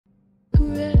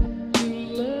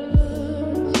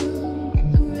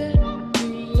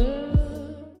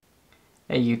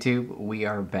Hey YouTube, we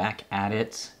are back at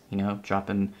it,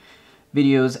 dropping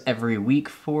videos every week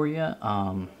for you.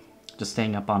 Just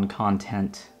staying up on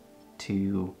content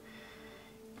to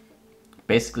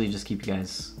basically just keep you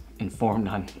guys informed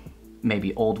on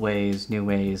maybe old ways, new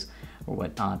ways, or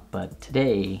whatnot. But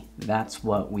today, that's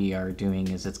what we are doing.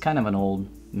 It's kind of an old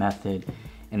method,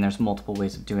 and there's multiple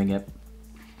ways of doing it.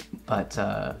 But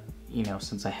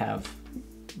since I have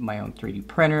my own 3D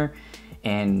printer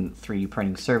and 3D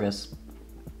printing service,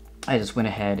 I just went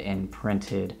ahead and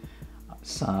printed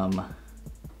some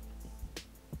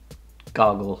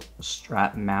goggle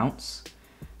strap mounts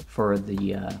for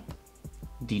the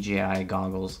DJI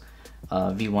Goggles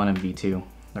V1 and V2.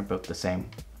 They're both the same.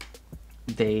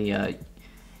 You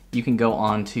can go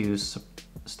on to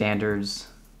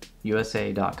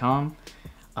standardsusa.com.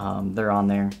 They're on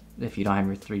there. If you don't have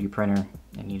your 3D printer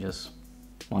and you just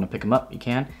want to pick them up, you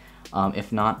can.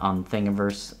 If not, on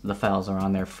Thingiverse, the files are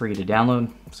on there free to download.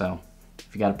 So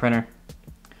if you got a printer,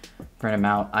 print them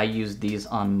out. I use these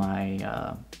on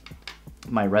my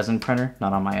my resin printer,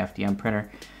 not on my FDM printer,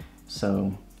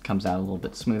 so it comes out a little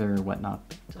bit smoother or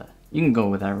whatnot. But you can go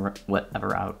with whatever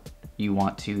route you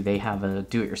want to. They have a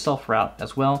do-it-yourself route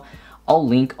as well. I'll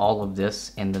link all of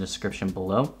this in the description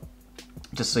below,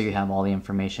 just so you have all the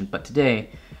information. But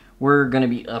today, we're going to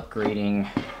be upgrading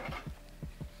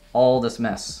all this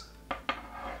mess.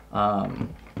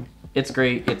 It's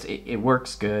great. It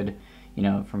works good,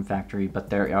 from factory, but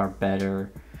there are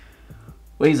better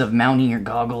ways of mounting your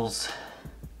goggles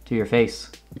to your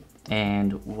face.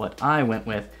 And what I went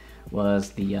with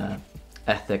was the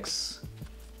Ethix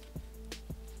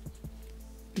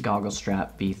Goggle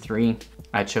Strap V3.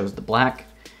 I chose the black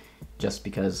just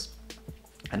because,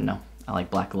 I don't know, I like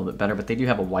black a little bit better, but they do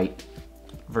have a white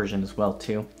version as well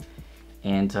too.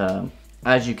 And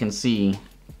as you can see,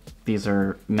 these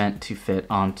are meant to fit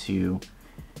onto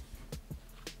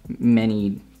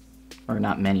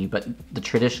not many, but the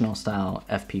traditional style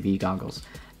FPV goggles,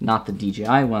 not the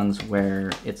DJI ones where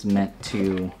it's meant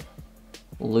to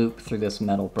loop through this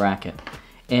metal bracket.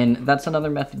 And that's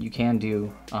another method you can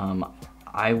do.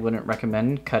 I wouldn't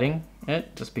recommend cutting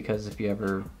it, just because if you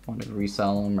ever want to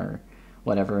resell them or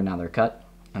whatever, now they're cut,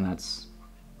 and that's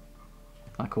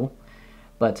not cool.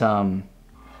 But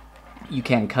you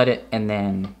can cut it and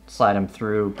then slide them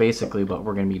through, basically what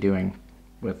we're going to be doing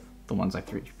with the ones I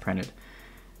 3D printed.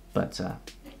 But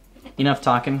enough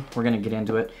talking, we're going to get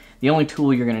into it. The only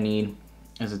tool you're going to need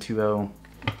is a 2.0,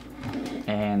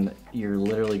 and you're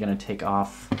literally going to take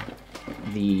off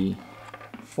the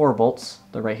 4 bolts.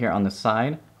 They're right here on the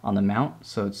side, on the mount.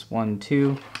 So it's 1,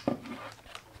 2,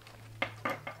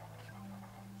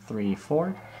 3,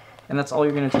 4, and that's all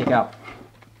you're going to take out.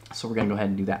 So we're going to go ahead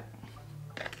and do that.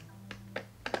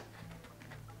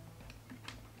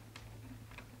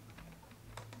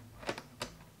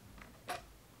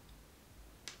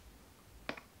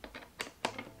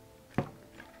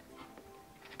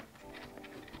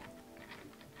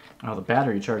 Oh, the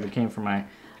battery charger came from my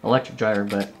electric dryer,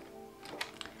 but I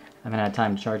haven't had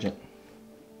time to charge it.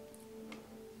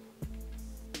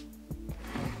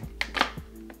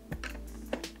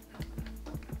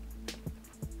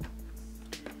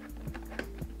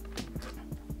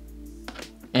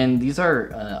 And these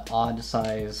are odd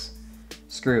size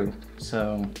screw,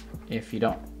 so if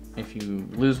you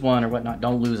lose one or whatnot,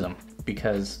 don't lose them,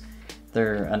 because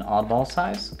they're an oddball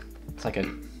size. It's like a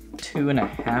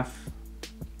 2.5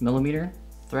 millimeter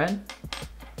thread.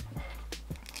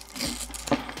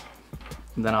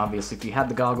 And then obviously, if you had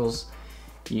the goggles,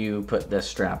 you put this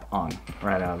strap on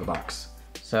right out of the box.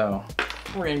 So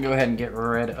we're gonna go ahead and get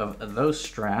rid of those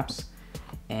straps.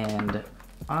 And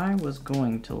I was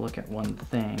going to look at one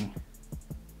thing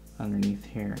underneath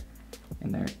here,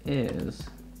 and there is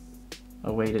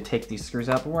a way to take these screws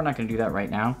out, but we're not gonna do that right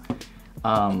now.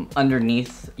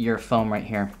 Underneath your foam right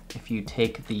here, if you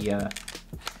take the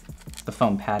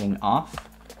foam padding off,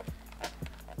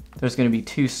 there's going to be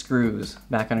 2 screws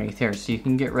back underneath here, so you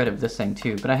can get rid of this thing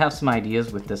too. But I have some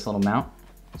ideas with this little mount,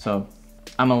 so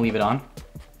I'm going to leave it on.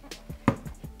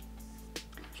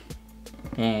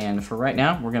 And for right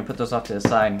now, we're going to put those off to the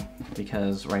side,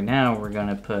 because right now we're going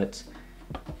to put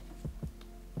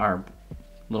our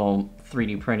little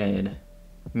 3D printed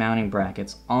mounting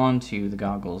brackets onto the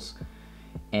goggles.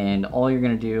 And all you're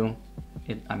going to do,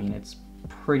 it's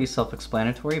pretty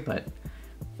self-explanatory, but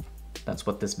that's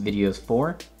what this video is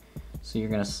for. So you're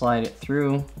going to slide it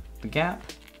through the gap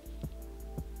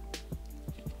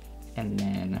and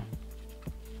then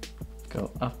go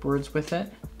upwards with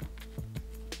it,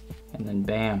 and then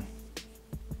bam,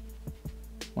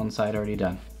 one side already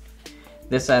done.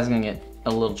 This side is going to get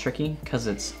a little tricky because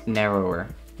it's narrower.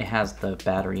 It has the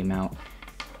battery mount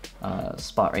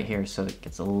spot right here, so it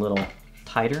gets a little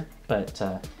tighter, but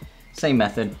same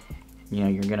method. You know,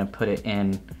 you're gonna put it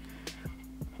in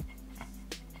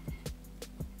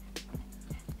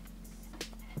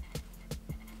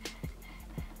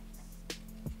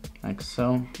like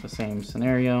so, the same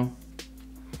scenario.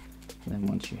 And then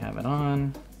once you have it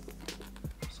on,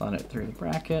 slide it through the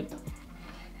bracket,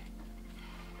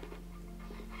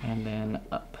 and then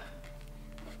up.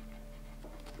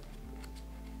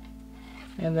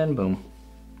 And then boom.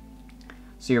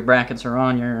 So your brackets are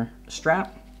on your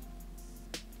strap.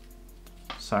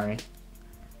 Sorry,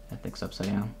 that thing's upside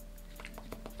down.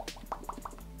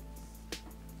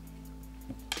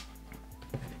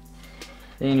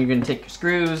 Then you're gonna take your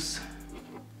screws,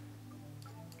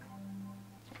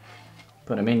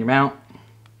 put them in your mount.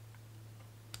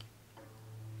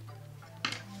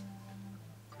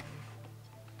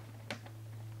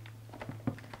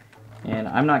 And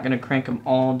I'm not gonna crank them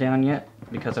all down yet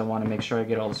because I wanna make sure I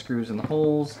get all the screws in the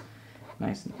holes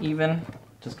nice and even.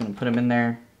 Just gonna put them in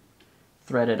there,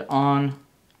 threaded on.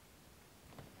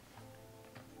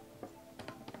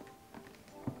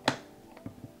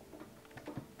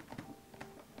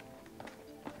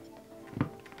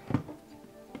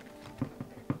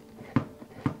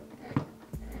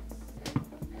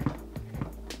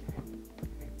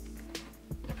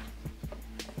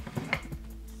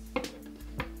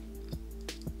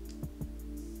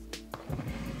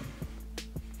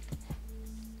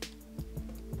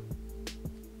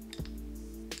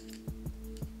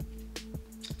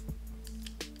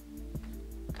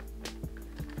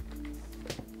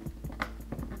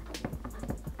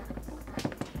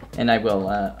 And I will,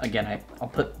 again, I'll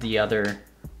put the other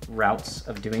routes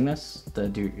of doing this, the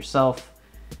do-it-yourself,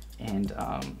 and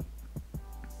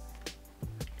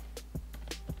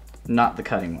not the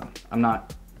cutting one.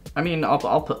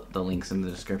 I'll put the links in the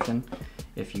description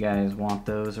if you guys want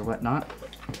those or whatnot.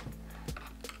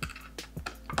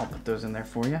 I'll put those in there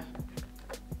for you.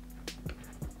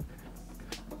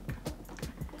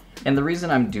 And the reason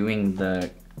I'm doing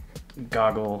the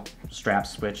goggle strap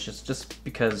switch is just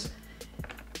because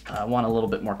I want a little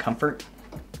bit more comfort.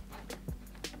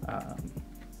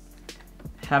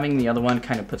 Having the other one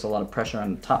kind of puts a lot of pressure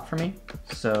on the top for me.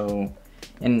 So,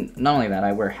 and not only that,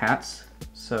 I wear hats,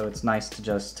 so it's nice to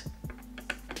just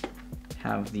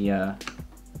have the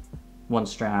one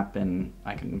strap and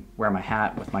I can wear my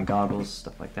hat with my goggles,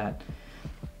 stuff like that.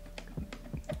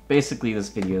 Basically, this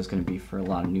video is going to be for a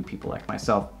lot of new people like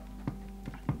myself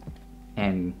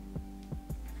and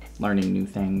learning new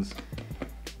things.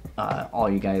 All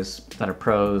you guys that are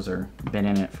pros or been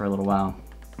in it for a little while,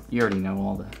 you already know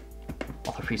all the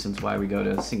reasons why we go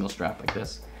to a single strap like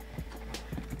this.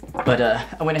 But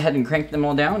I went ahead and cranked them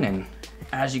all down, and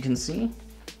as you can see,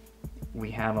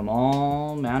 we have them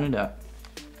all mounted up.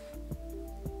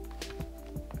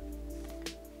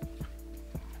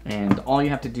 And all you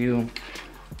have to do,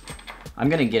 I'm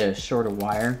gonna get a shorter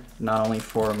wire, not only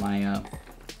for my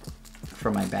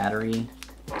battery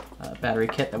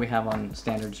kit that we have on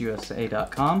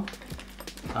standardsusa.com,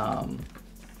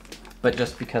 but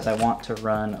just because I want to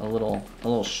run a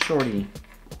little shorty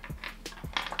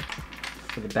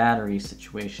for the battery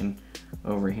situation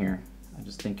over here. I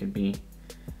just think it'd be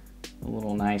a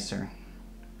little nicer.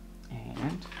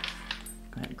 And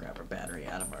go ahead and grab our battery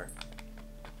out of our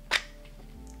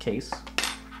case.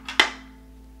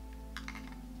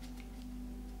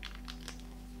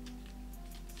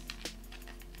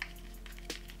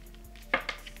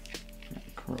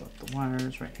 Curl up the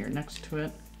wires right here next to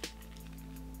it.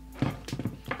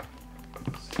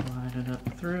 Slide it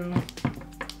up through.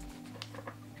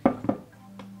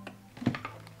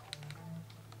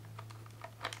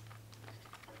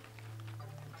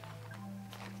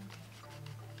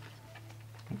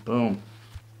 Boom.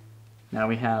 Now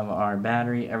we have our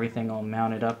battery, everything all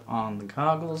mounted up on the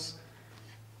goggles.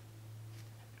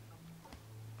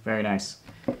 Very nice.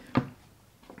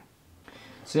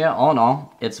 So yeah, all in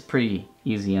all, it's a pretty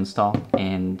easy install,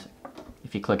 and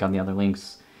if you click on the other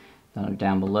links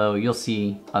down below, you'll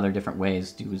see other different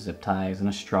ways to do zip ties and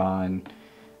a straw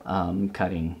and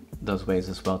cutting those ways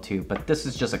as well too. But this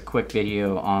is just a quick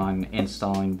video on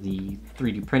installing the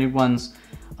 3D printed ones.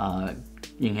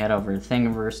 You can head over to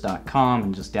thingiverse.com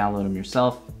and just download them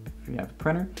yourself if you have a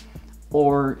printer,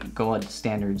 or go to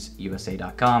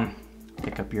standardsusa.com,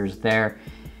 pick up yours there.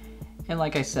 And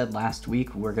like I said last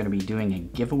week, we're going to be doing a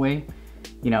giveaway.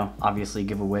 You know, obviously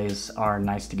giveaways are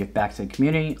nice to give back to the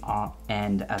community,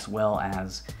 and as well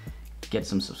as get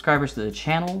some subscribers to the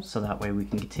channel, so that way we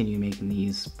can continue making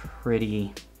these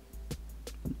pretty,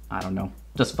 I don't know,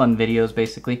 just fun videos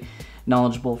basically.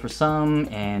 Knowledgeable for some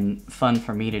and fun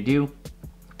for me to do.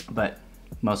 But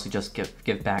mostly just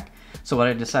give back. So what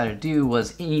I decided to do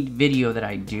was any video that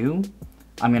I do,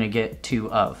 I'm gonna get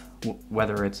 2 of,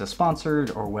 whether it's a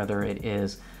sponsored or whether it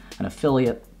is an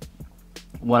affiliate.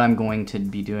 What I'm going to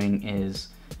be doing is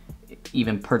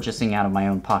even purchasing out of my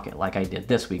own pocket, like I did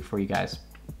this week for you guys.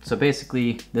 So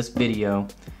basically, this video,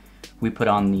 we put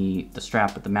on the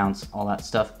strap with the mounts, all that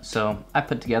stuff. So I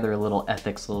put together a little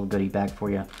Ethix little goodie bag for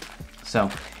you. So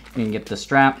you're gonna get the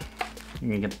strap, you're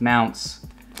gonna get the mounts,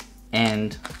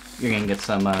 and you're gonna get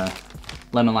some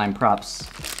lemon lime props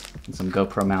and some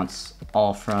GoPro mounts,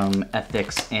 all from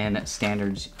Ethix and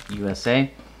Standards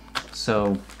USA.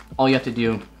 So all you have to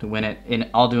do to win it, and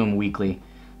I'll do them weekly.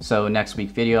 So next week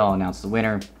video, I'll announce the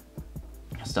winner,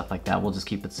 stuff like that. We'll just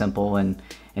keep it simple and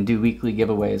do weekly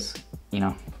giveaways. You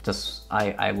know, just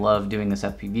I love doing this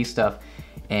FPV stuff,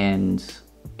 and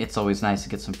it's always nice to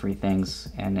get some free things.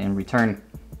 And in return,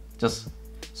 just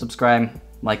subscribe,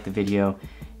 like the video,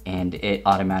 and it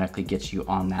automatically gets you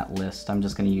on that list. I'm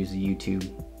just going to use a YouTube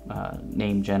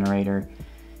name generator,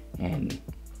 and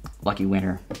lucky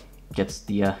winner gets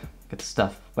the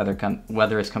stuff,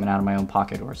 whether it's coming out of my own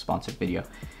pocket or a sponsored video.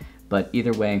 But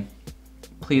either way,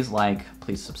 please like,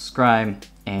 please subscribe,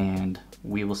 and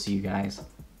we will see you guys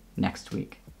next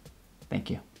week. Thank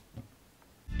you.